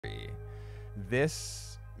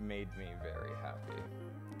This made me very happy.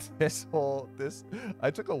 I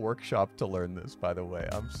took a workshop to learn this, by the way.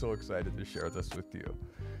 I'm so excited to share this with you.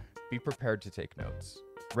 Be prepared to take notes.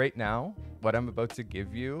 Right now, what I'm about to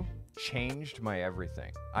give you changed my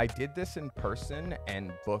everything. I did this in person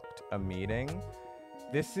and booked a meeting.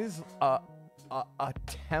 This is a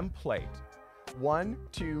template. 1,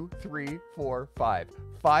 2, 3, 4, 5.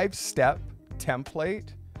 5-step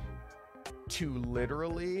template to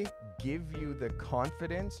literally give you the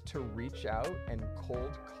confidence to reach out and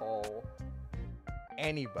cold call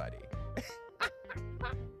anybody.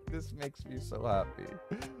 This makes me so happy.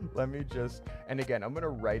 Let me just, and again, I'm going to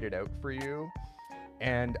write it out for you.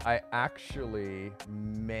 And I actually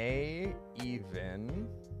may even,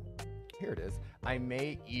 here it is. I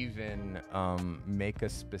may even make a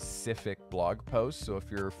specific blog post. So if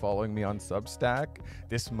you're following me on Substack,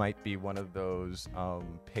 this might be one of those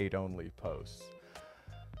paid only posts.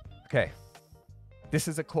 Okay, this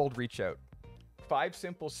is a cold reach out. 5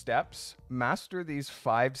 simple steps. Master these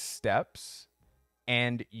 5 steps,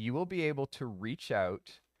 and you will be able to reach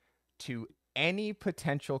out to any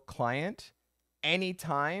potential client,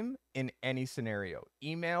 anytime, in any scenario.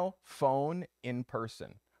 Email, phone, in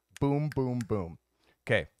person. Boom, boom, boom.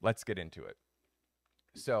 Okay, let's get into it.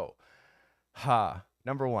 So,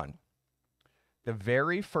 number 1. The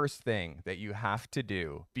very first thing that you have to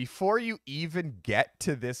do before you even get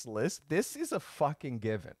to this list, this is a fucking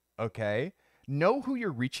given, okay? Know who you're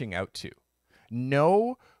reaching out to.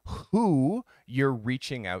 Know who you're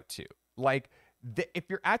reaching out to. Like, if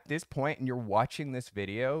you're at this point and you're watching this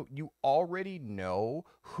video, you already know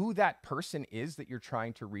who that person is that you're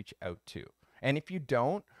trying to reach out to. And if you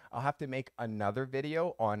don't, I'll have to make another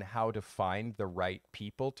video on how to find the right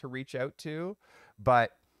people to reach out to.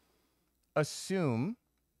 But assume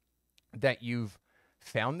that you've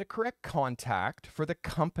found the correct contact for the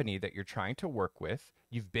company that you're trying to work with.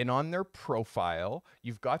 You've been on their profile.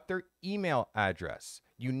 You've got their email address.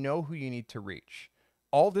 You know who you need to reach.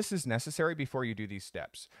 All this is necessary before you do these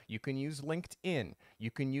steps. You can use LinkedIn.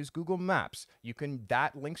 You can use Google Maps.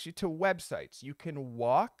 That links you to websites. You can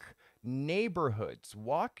walk neighborhoods.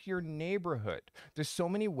 Walk your neighborhood. There's so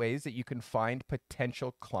many ways that you can find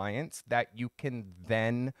potential clients that you can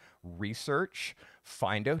then research,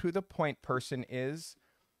 find out who the point person is.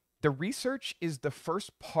 The research is the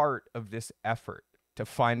first part of this effort to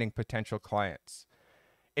finding potential clients.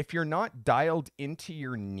 If you're not dialed into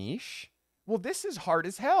your niche, well, this is hard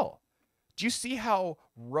as hell. Do you see how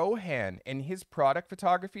Rohan and his product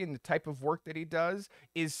photography and the type of work that he does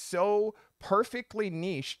is so perfectly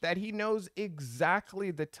niche that he knows exactly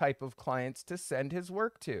the type of clients to send his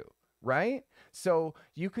work to, right? So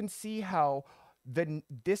you can see how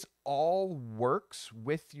this all works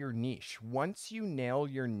with your niche. Once you nail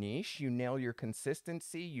your niche, you nail your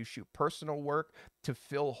consistency, you shoot personal work to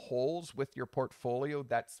fill holes with your portfolio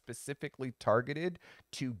that's specifically targeted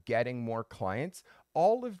to getting more clients.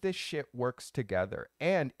 All of this shit works together.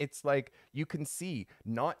 And it's like, you can see,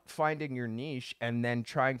 not finding your niche and then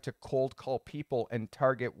trying to cold call people and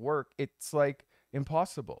target work, it's like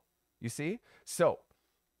impossible. You see? So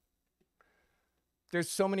there's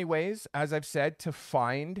so many ways, as I've said, to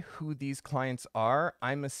find who these clients are.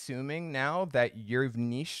 I'm assuming now that you've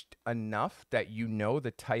niched enough that you know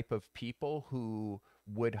the type of people who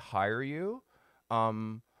would hire you.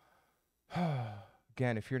 Again,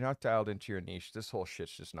 if you're not dialed into your niche, this whole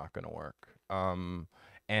shit's just not going to work.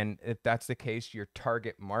 And if that's the case, your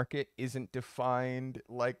target market isn't defined.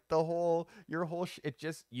 Like you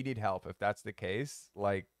need help. If that's the case,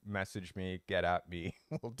 like, message me, get at me.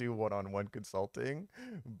 We'll do one-on-one consulting.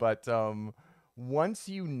 But once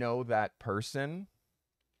you know that person,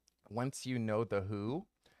 once you know the who,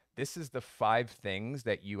 this is the 5 things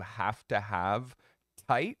that you have to have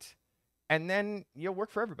tight, and then you'll work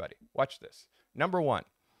for everybody. Watch this. Number 1,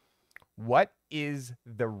 what is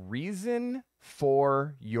the reason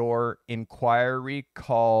for your inquiry,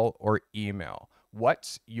 call, or email?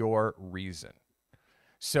 What's your reason?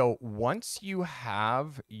 So once you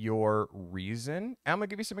have your reason, I'm going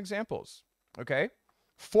to give you some examples, okay?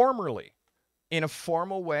 Formally, in a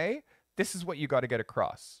formal way, this is what you got to get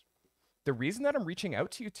across. The reason that I'm reaching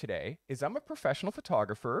out to you today is I'm a professional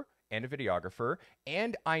photographer and a videographer,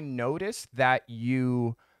 and I noticed that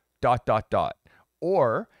you ...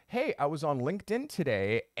 Or, hey, I was on LinkedIn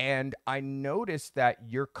today and I noticed that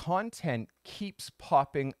your content keeps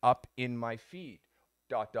popping up in my feed ...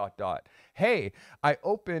 Hey, I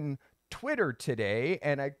opened Twitter today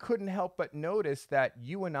and I couldn't help but notice that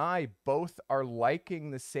you and I both are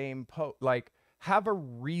liking the same post. Like, have a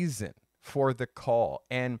reason for the call.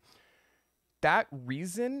 And that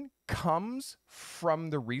reason comes from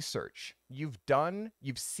the research. You've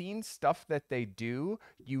seen stuff that they do.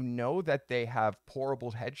 You know that they have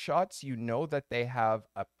horrible headshots. You know that they have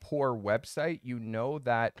a poor website. You know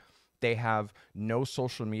that they have no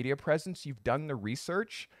social media presence. You've done the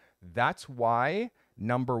research. That's why,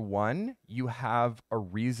 number one, you have a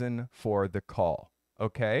reason for the call.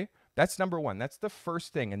 Okay? That's number one. That's the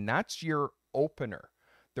first thing. And that's your opener.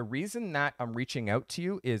 The reason that I'm reaching out to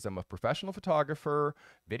you is I'm a professional photographer,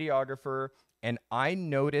 videographer, and I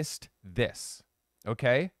noticed this.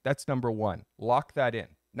 Okay? That's number one. Lock that in.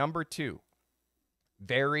 Number two,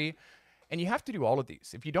 and you have to do all of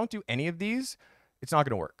these. If you don't do any of these, it's not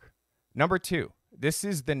going to work. Number two, this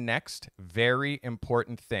is the next very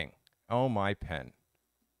important thing. Oh, my pen.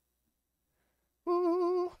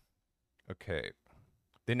 Ooh. Okay.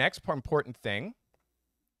 The next important thing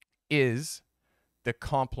is the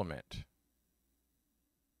compliment.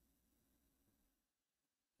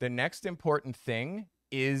 The next important thing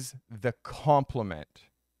is the compliment.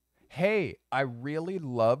 Hey, I really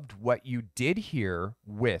loved what you did here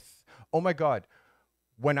with, oh my God,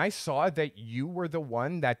 when I saw that you were the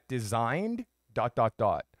one that designed ...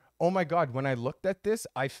 Oh my God, when I looked at this,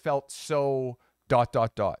 I felt so ...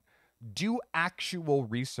 Do actual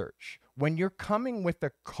research. When you're coming with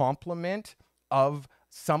a compliment of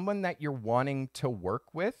someone that you're wanting to work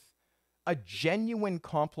with, a genuine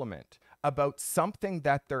compliment about something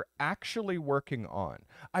that they're actually working on.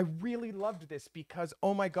 I really loved this because,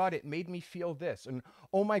 oh my God, it made me feel this. And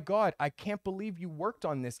oh my God, I can't believe you worked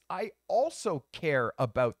on this. I also care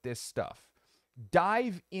about this stuff.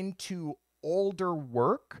 Dive into older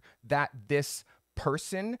work that this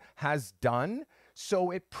person has done,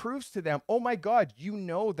 so it proves to them, oh my God, you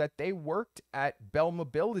know that they worked at Bell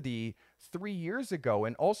Mobility 3 years ago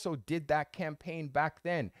and also did that campaign back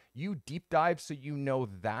then. You deep dive so you know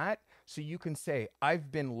that, so you can say,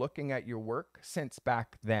 I've been looking at your work since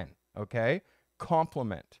back then, okay?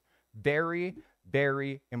 Compliment. Very,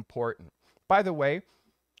 very important. By the way,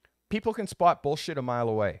 people can spot bullshit a mile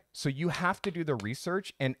away. So you have to do the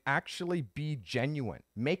research and actually be genuine.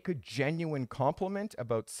 Make a genuine compliment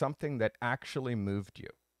about something that actually moved you,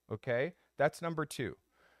 okay? That's number two.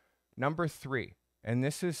 Number three, and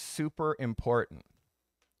this is super important.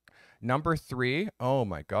 Number three, oh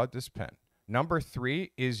my God, this pen. Number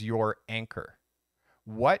three is your anchor.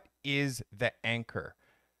 What is the anchor?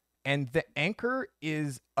 And the anchor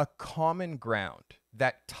is a common ground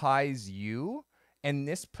that ties you and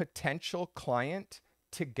this potential client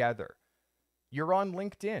together. You're on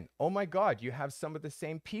LinkedIn. Oh my God, you have some of the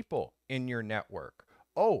same people in your network.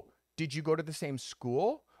 Oh, did you go to the same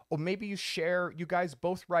school? Or maybe you guys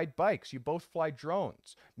both ride bikes, you both fly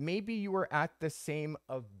drones. Maybe you were at the same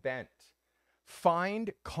event.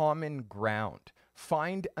 Find common ground.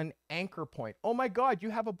 Find an anchor point. Oh my God,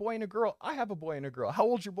 you have a boy and a girl. I have a boy and a girl. How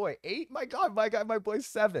old's your boy? 8? My God, my boy's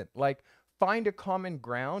 7. Like, find a common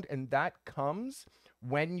ground, and that comes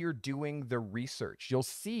when you're doing the research. You'll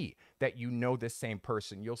see that you know the same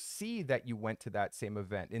person. You'll see that you went to that same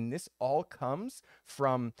event. And this all comes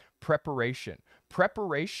from preparation.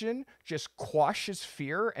 Preparation just quashes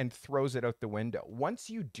fear and throws it out the window. Once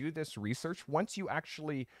you do this research, once you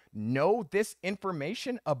actually know this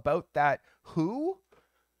information about that who,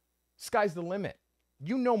 sky's the limit.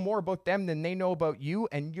 You know more about them than they know about you,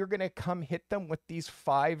 and you're going to come hit them with these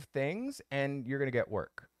 5 things, and you're going to get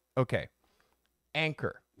work. Okay.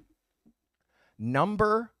 Anchor.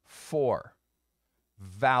 Number 4,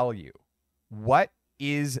 value. What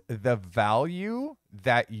is the value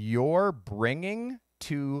that you're bringing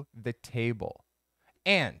to the table?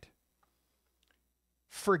 And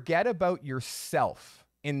forget about yourself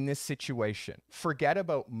in this situation. Forget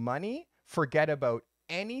about money. Forget about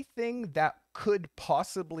anything that could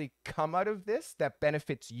possibly come out of this that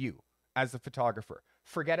benefits you as a photographer.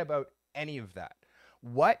 Forget about any of that.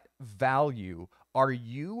 What value are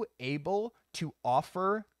you able to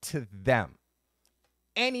offer to them?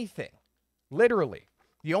 Anything. Literally.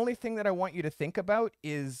 The only thing that I want you to think about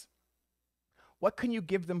is, what can you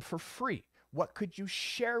give them for free? What could you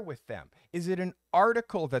share with them? Is it an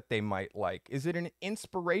article that they might like? Is it an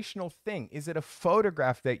inspirational thing? Is it a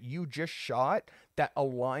photograph that you just shot that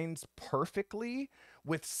aligns perfectly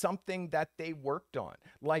with something that they worked on?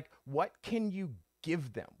 Like, what can you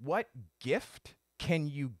give them? What gift can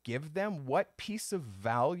you give them? What piece of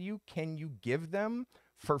value can you give them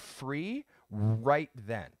for free right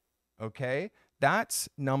then? Okay? That's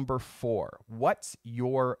number 4. What's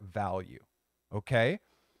your value? Okay?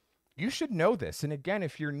 You should know this. And again,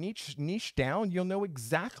 if you're niche down, you'll know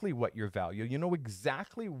exactly what your value. You'll know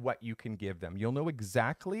exactly what you can give them. You'll know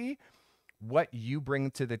exactly what you bring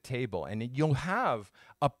to the table. And you'll have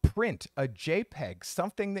a print, a JPEG,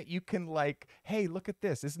 something that you can like, hey, look at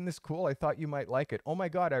this. Isn't this cool? I thought you might like it. Oh my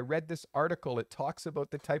God, I read this article. It talks about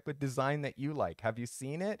the type of design that you like. Have you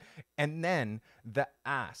seen it? And then the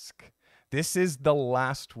ask. This is the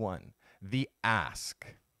last one, the ask.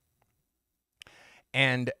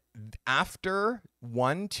 And after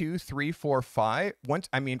 1, 2, 3, 4, 5,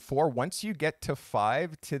 once you get to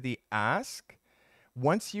 5 to the ask,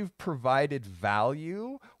 once you've provided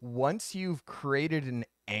value, once you've created an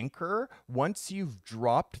anchor, once you've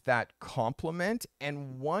dropped that compliment,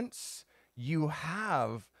 and once you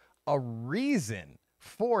have a reason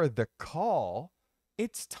for the call,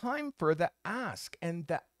 it's time for the ask. And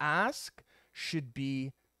the ask should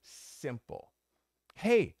be simple.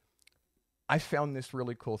 Hey, I found this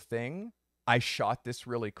really cool thing. I shot this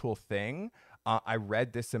really cool thing. I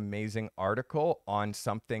read this amazing article on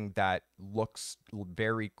something that looks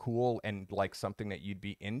very cool and like something that you'd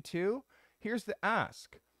be into. Here's the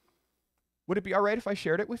ask. Would it be all right if I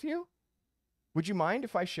shared it with you? Would you mind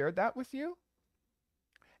if I shared that with you?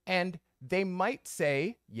 And they might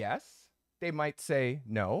say yes. They might say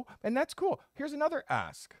no. And that's cool. Here's another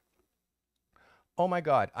ask. Oh my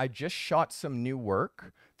God, I just shot some new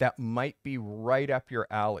work that might be right up your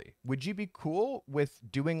alley. Would you be cool with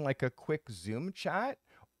doing like a quick Zoom chat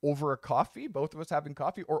over a coffee, both of us having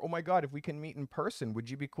coffee? Or, oh my God, if we can meet in person, would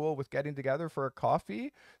you be cool with getting together for a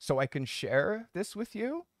coffee so I can share this with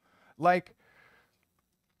you? Like,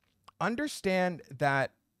 understand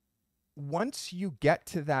that once you get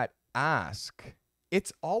to that ask,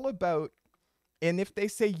 it's all about. And if they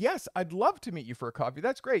say, yes, I'd love to meet you for a coffee,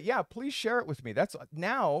 that's great. Yeah, please share it with me. That's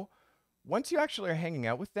now, once you actually are hanging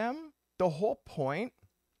out with them, the whole point,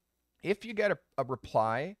 if you get a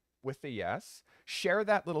reply with a yes, share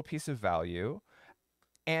that little piece of value.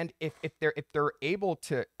 And if they're able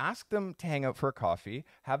to, ask them to hang out for a coffee,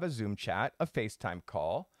 have a Zoom chat, a FaceTime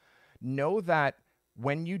call, know that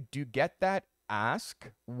when you do get that ask,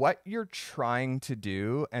 what you're trying to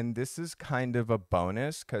do, and this is kind of a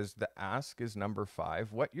bonus because the ask is number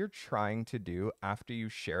 5, what you're trying to do after you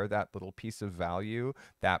share that little piece of value,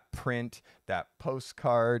 that print, that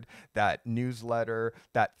postcard, that newsletter,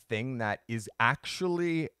 that thing that is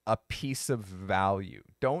actually a piece of value.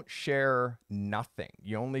 Don't share nothing.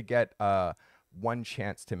 You only get one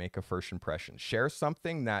chance to make a first impression. Share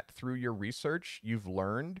something that through your research you've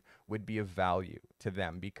learned would be of value to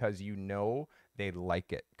them because you know they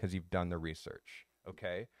like it because you've done the research.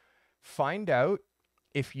 Okay. Find out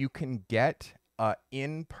if you can get an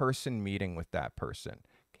in-person meeting with that person.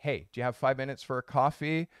 Hey, do you have 5 minutes for a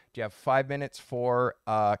coffee? Do you have 5 minutes for,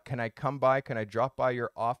 can I come by? Can I drop by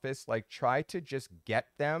your office? Like, try to just get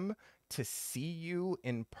them to see you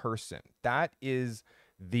in person. That is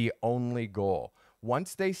the only goal.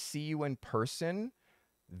 Once they see you in person,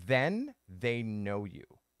 then they know you.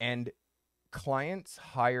 And clients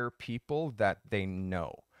hire people that they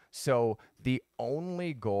know. So the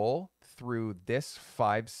only goal through this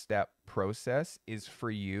 5-step process is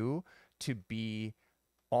for you to be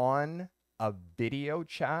on a video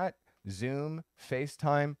chat, Zoom,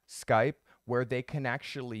 FaceTime, Skype, where they can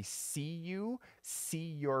actually see you, see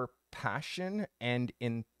your passion and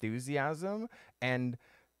enthusiasm. And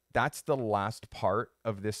that's the last part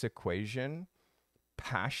of this equation.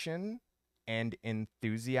 Passion and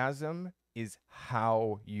enthusiasm is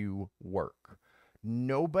how you work.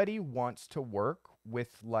 Nobody wants to work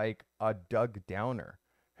with like a Doug Downer.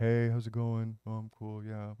 Hey, how's it going? Oh, I'm cool.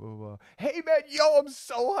 Yeah. Blah, blah, blah. Hey, man, yo, I'm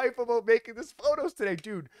so hype about making this photos today.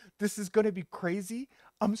 Dude, this is going to be crazy.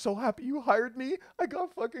 I'm so happy you hired me. I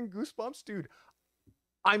got fucking goosebumps, dude.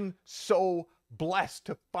 I'm so blessed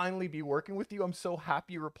to finally be working with you. I'm so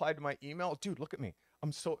happy you replied to my email. Dude, look at me.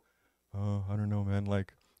 I'm so, I don't know, man.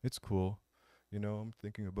 Like, it's cool. You know, I'm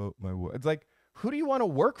thinking about my work. It's like, who do you want to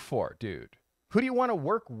work for, dude? Who do you want to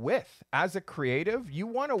work with as a creative? You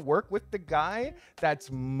want to work with the guy that's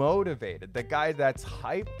motivated, the guy that's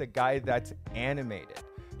hyped, the guy that's animated.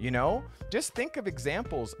 You know, just think of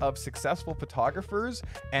examples of successful photographers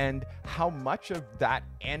and how much of that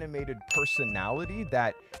animated personality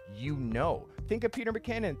that you know. Think of Peter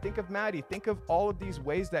McKinnon, think of Maddie, think of all of these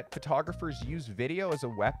ways that photographers use video as a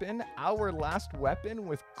weapon. Our last weapon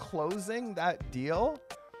with closing that deal,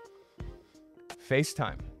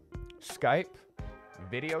 FaceTime, Skype,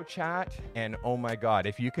 video chat, and oh my God,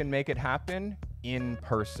 if you can make it happen, in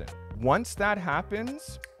person. Once that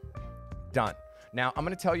happens, done. Now, I'm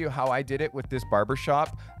going to tell you how I did it with this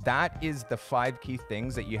barbershop. That is the 5 key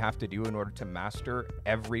things that you have to do in order to master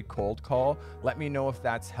every cold call. Let me know if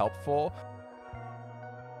that's helpful.